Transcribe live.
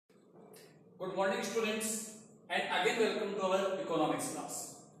Good morning students, and again welcome to our economics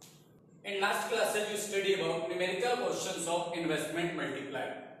class. In last classes you studied about numerical questions of investment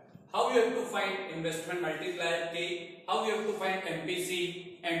multiplier. How you have to find investment multiplier K, how you have to find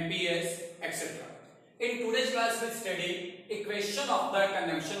MPC, MPS, etc. In today's class we study equation of the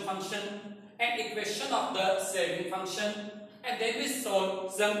consumption function and equation of the saving function, and then we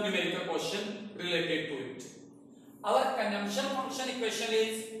solve some numerical question related to it. Our consumption function equation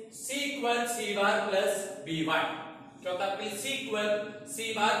is C equal C bar plus BY. क्या होता है? C equal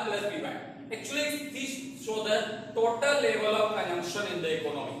C bar plus BY. Actually, these show the total level of consumption in the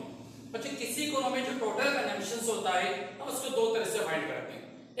economy. बच्चों किसी economy जो total consumption होता है हम उसको दो तरह से फाइंड करते हैं.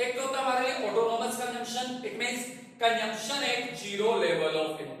 एक तो होता है हमारे लिए autonomous consumption. It means consumption eight zero level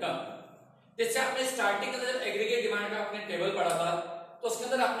of income. जैसे आपने स्टार्टिंग के अंदर एग्रीगेट डिमांड का आपने टेबल पढ़ा था, तो उसके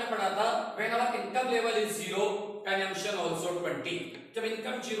अंदर आपने पढ़ा था when our income level is zero consumption also 20. जब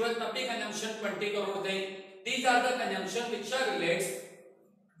इनकम जीरो है तब भी कंजम्पशन 20 करोड़ थे. These are the consumption which are relates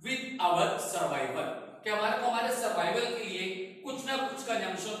with our survival. कि हमारे को हमारे सर्वाइवल के लिए कुछ ना कुछ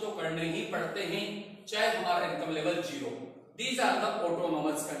कंजम्पशन तो करने ही पड़ते हैं, चाहे हमारा income level zero. These are the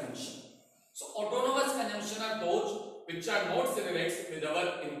autonomous consumption. So autonomous consumption are those which are not relates with our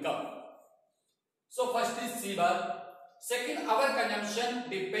income. So first is C bar. Second, our consumption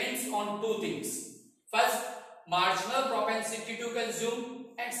depends on two things. First, marginal propensity to consume,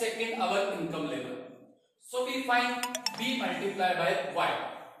 and second, our income level. So we find B multiplied by Y.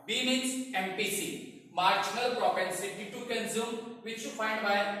 B means MPC, marginal propensity to consume, which you find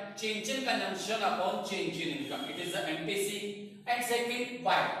by change in consumption upon change in income. It is the MPC. And second,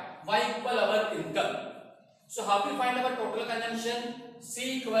 Y. Y equal our income. So how we find our total consumption? C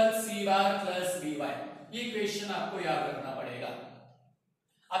equal C bar plus BY. ये equation आपको याद रखना पड़ेगा.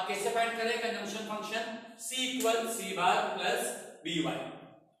 आप कैसे find करें consumption function? C equal C bar plus BY.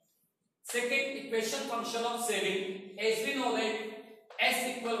 Second equation function of saving, as we know that S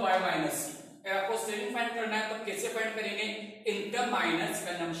equal Y minus C. अगर आपको सेविंग फाइंड करना है तो कैसे फाइंड करेंगे? Income minus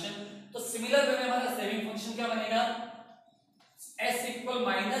consumption. तो सिमिलर वे में हमारा सेविंग फंक्शन क्या बनेगा? S equal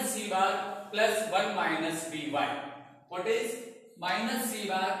minus C bar plus 1 minus BY. What is minus C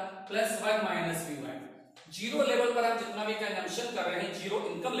bar plus 1 minus BY? Zero level पर हम जितना भी कंजम्पशन कर रहे हैं, जीरो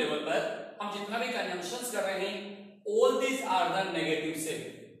इनकम लेवल पर हम जितना भी कंजम्पशंस कर रहे हैं, all these are the negative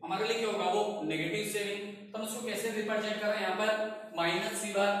saving. हमारे लिए क्या होगा? वो नेगेटिव सेविंग. तो हम उसको कैसे रिप्रेजेंट कर रहे हैं? यहाँ पर माइनस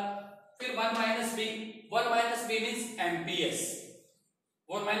सी बार, फिर 1 minus B. 1 minus B means MPS.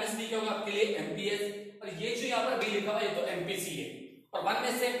 1 minus B क्या होगा आपके लिए? एमपीएस. और ये जो यहाँ पर बी लिखा हुआ है ये तो एमपीसी है, और 1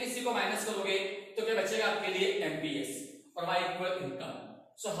 में से एमपीसी को माइनस करोगे तो क्या बचेगा आपके लिए? एमपीएस. और y equal income.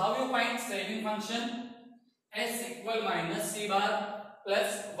 So how you find saving function? S equal minus C bar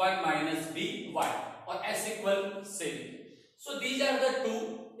plus 1 minus BY, और S equal saving. So these are the two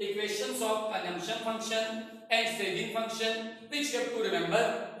equations of consumption function and saving function which you have to remember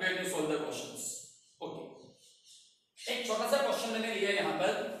when you solve the questions. Okay, एक छोटा सा question मैंने लिया यहाँ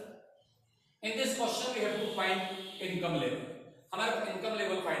पर. In this question we have to find income level. हमारे को income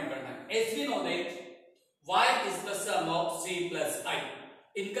level find करना है. As we know that Y is the sum of C plus I.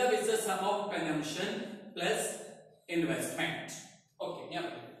 Income is the sum of consumption plus investment. Okay, यहाँ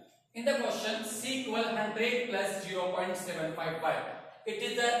पर in the question C equal 100 plus 0.755. It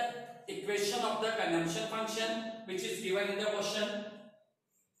is the equation of the consumption function which is given in the question.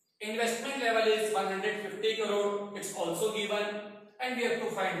 Investment level is 150 crore. It's also given, and we have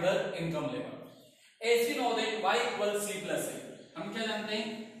to find the income level. As we know that Y equal C plus I. हम क्या जानते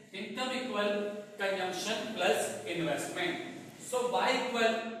हैं? Income equal consumption plus investment. So y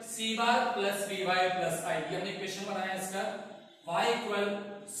equal C bar plus BY plus I. ये हमने equation बनाया इसका. Y equal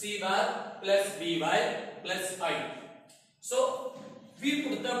C bar plus BY plus I. So we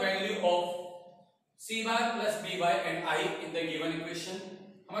put the value of C bar plus BY and I in the given equation.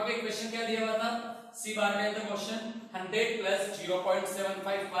 हमारे equation क्या दिया हुआ था? C bar का था क्वेश्चन 100 plus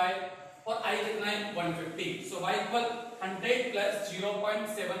 0.755 और I कितना है? 150. So y equal 100 plus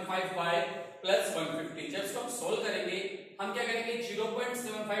 0.755 plus 150. जब इसको हम सोल्व करेंगे हम क्या करेंगे?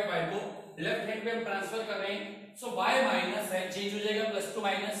 0.755 को लेफ्ट हैंड पे हम ट्रांसफर कर रहे हैं. सो y माइनस है, चेंज हो जाएगा plus two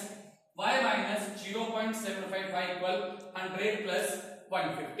minus. y minus 0.755 equal 100 plus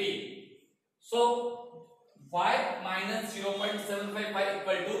 150. So y minus 0.755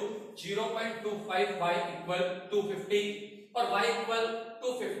 equal to 0.255 equal 250, और y equal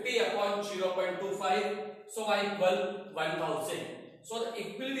 250 upon 0.25. So y equal 1000. So the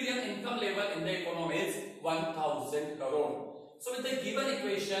equilibrium income level in the economy is 1000 crore. So with the given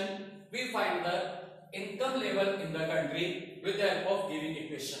equation, we find the income level in the country with the help of giving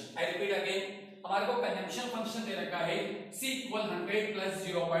equation. I repeat again, हमारे को consumption function दे रखा है C equal 100 plus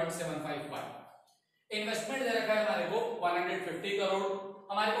 0.755, investment दे रखा है हमारे को 150 करोड़।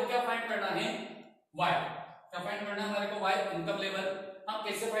 हमारे को क्या फाइंड करना है, Y क्या फाइंड करना है हमारे को, Y इनकम लेवल। हम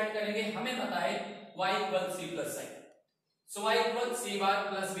कैसे फाइंड करेंगे, हमें पता है Y equal C plus I, so Y equal C bar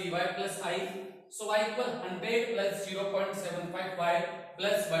plus B bar plus I, so Y equal 100 plus 0.755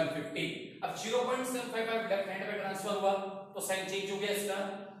 plus 150। अब 0.755 लेफ्ट हैंड पे ट्रांसफर हुआ तो साइन चेंज हो गया इसका,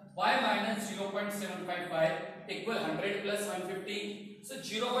 y माइनस 0.755 इक्वल 100 प्लस 150, सो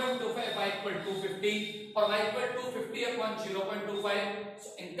 0.255 इक्वल 250 और y equal 250 upon 0.25,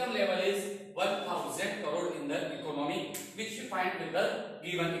 so income level is 1000 crore in the economy, which we find with the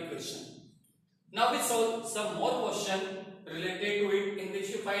given equation. Now we solve some more question related to it, in which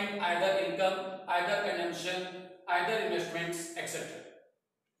you find either income, either consumption, either investments, etc.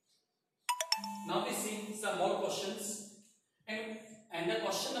 Now we see some more questions, and the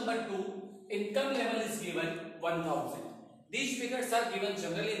question number 2, income level is given 1000. These figures are given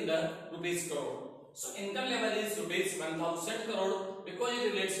generally in the rupees crore. So income level is rupees 1000 crore because it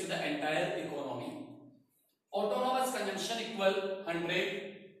relates to the entire economy. Autonomous consumption equal 100,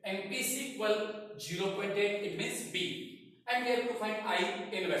 MPC equal 0.8, it means B, and we have to find I,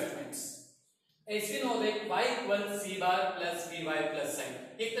 investments. As we know that Y equal C bar plus BY plus I,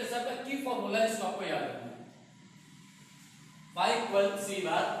 एक तरह से आपका की formula है, इसको आपको याद रखना है, Y equal C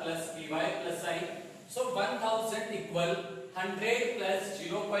bar plus BY plus I, so 1000 equal 100 plus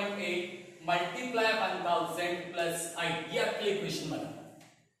 0.8 multiply 1000 plus I, ये आपके लिए इक्वेशन बना।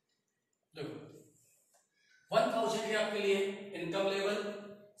 देखो 1000 है आपके लिए इनकम लेवल,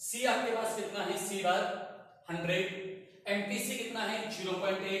 C आपके पास कितना है, C बार 100, MPC कितना है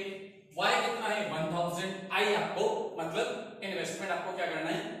 0.8, Y कितना है 1000, I आपको मतलब इन्वेस्टमेंट आपको क्या करना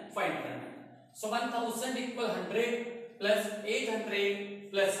है, फाइंड करना है। सो 1000 इक्वल 100 प्लस 800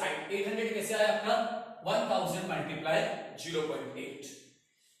 प्लस I, 800 कैसे आया आपका 1000 multiply 0.8,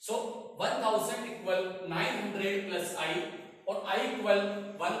 so 1000 equal 900 plus I और I equal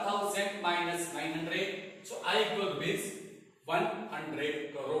 1000 minus 900, so I equal rupees 100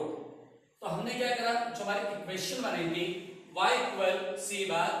 crore. तो हमने क्या करा, जो हमारी इक्वेशन बनी थी y equal C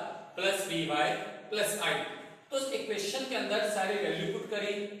bar plus BY plus I, तो इस इक्वेशन के अंदर सारी वैल्यू पुट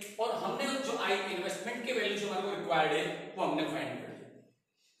करी और हमने जो I इन्वेस्टमेंट की वैल्यू जो हमारे को रिक्वायर्ड है वो हमने फाइंड कर ली।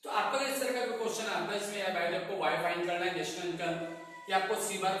 तो आपका इस तरह का क्वेश्चन आता है, इसमें या भाई आपको y फाइंड करना है नेशनल इनकम, या आपको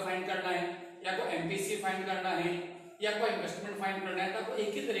C बार फाइंड करना है, या आपको MPC फाइंड करना है, या आपको इन्वेस्टमेंट फाइंड करना है, तो आपको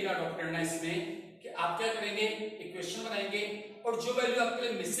एक ही तरीका अडॉप्ट करना है इसमें कि आप क्या करेंगे, इक्वेशन बनाएंगे और जो वैल्यू आपके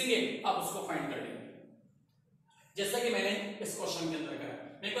लिए मिसिंग है आप उसको फाइंड कर लेंगे, जैसा कि मैंने इस क्वेश्चन के अंदर करा।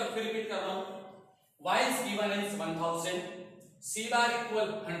 मैं एक बार फिर रिपीट कर रहा हूं, y is given as 1000, C bar equal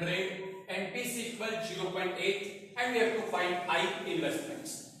 100, MPC equal 0.8, and we have to find I,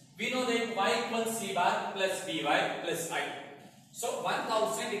 investments. We know that y equal C bar plus BY plus I. So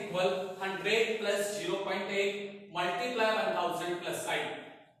 1000 equal 100 plus 0.8 multiply 1000 plus I.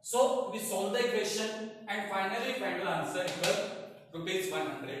 So we solve the equation and finally find the answer equal rupees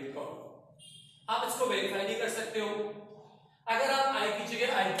 100 crore. आप इसको verify भी कर सकते हो, अगर आप I की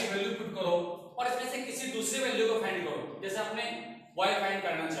जगह I की वैल्यू पुट करो और इसमें से किसी दूसरी वैल्यू को फाइंड करो, जैसे आपने y फाइंड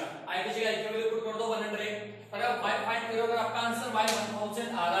करना चाहा, I की जगह I की वैल्यू पुट कर दो 100, और आप y फाइंड करो, अगर आपका आंसर y 1000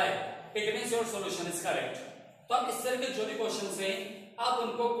 आ रहा है, it means your solution is correct. तो आप इस तरह के जो भी क्वेश्चंस हैं आप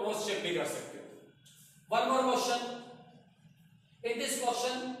उनको क्रॉस चेक भी कर सकते हो। One more question, in this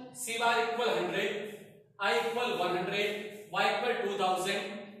question C bar equal 100, I equal 100, y equal 2000,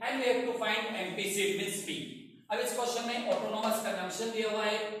 and we have to find MPC, it means P। अब इस क्वेश्चन में ऑटोनोमस कंजम्पशन दिया हुआ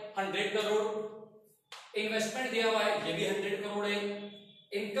है 100 करोड़, इन्वेस्टमेंट दिया हुआ है ये भी 100 करोड़ है,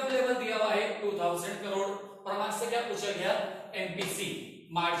 इनकम लेवल दिया हुआ है 2000 करोड़, और हमारे से क्या पूछा गया, MPC,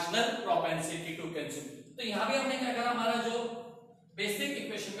 marginal propensity to consume. तो यहां भी हमने क्या करा, हमारा जो बेसिक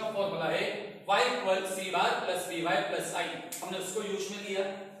इक्वेशन का फॉर्मूला है y equal C bar plus BY plus I, हमने उसको यूज में लिया,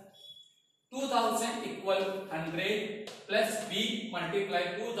 2000 equal 100 plus B multiply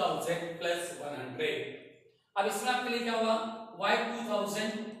 2000 plus 100। अब इसमें आपके लिए क्या हुआ, y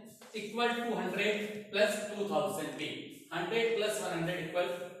 2000 equal 200 plus 2000 B, 100 plus 100 equal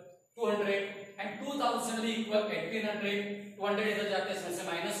 200, and 2000 भी इक्वल 1800, 200 इधर जाके इसमें से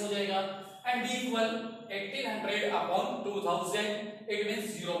माइनस हो जाएगा, and B equal 1800 upon 2000, it means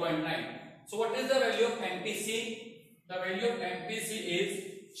 0.9। So what is the value of MPC? The value of MPC is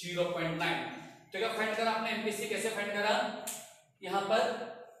 0.9। तो क्या फाइंड करा आपने, MPC कैसे फाइंड करा, यहां पर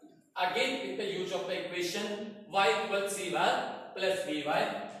again with the use of the equation y equal C bar plus BY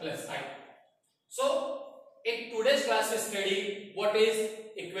plus I। So in today's class we study what is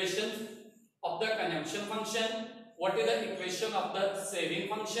equation of the consumption function, what is the equation of the saving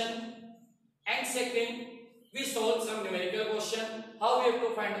function, And second, we solve some numerical question. How we have to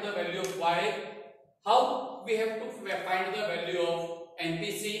find the value of y, how we have to find the value of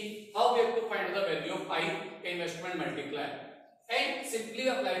NPC, how we have to find the value of I, investment multiplier, and simply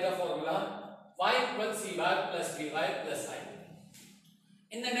apply the formula y equals c bar plus dy plus I.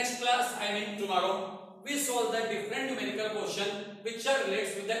 In the next class, I mean tomorrow, we solve the different numerical question which are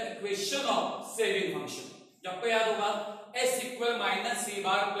related with the equation of saving function. आपको याद होगा s equal minus C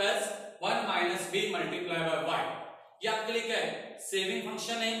bar plus 1 minus B multiply by Y, ये आपके लिए क्या है, saving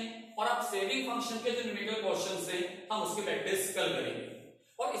function है। और आप सेविंग फंक्शन के जो न्यूमेरिकल क्वेश्चंस हैं हम उसकी प्रैक्टिस कल करेंगे।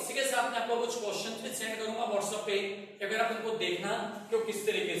 और इसी के साथ मैं आपको कुछ क्वेश्चंस भी सेंड करूंगा व्हाट्सएप पे, अगर आप इनको देखना कि वो किस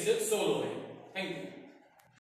तरीके से सोल्व हो रहे हैं। Thank you.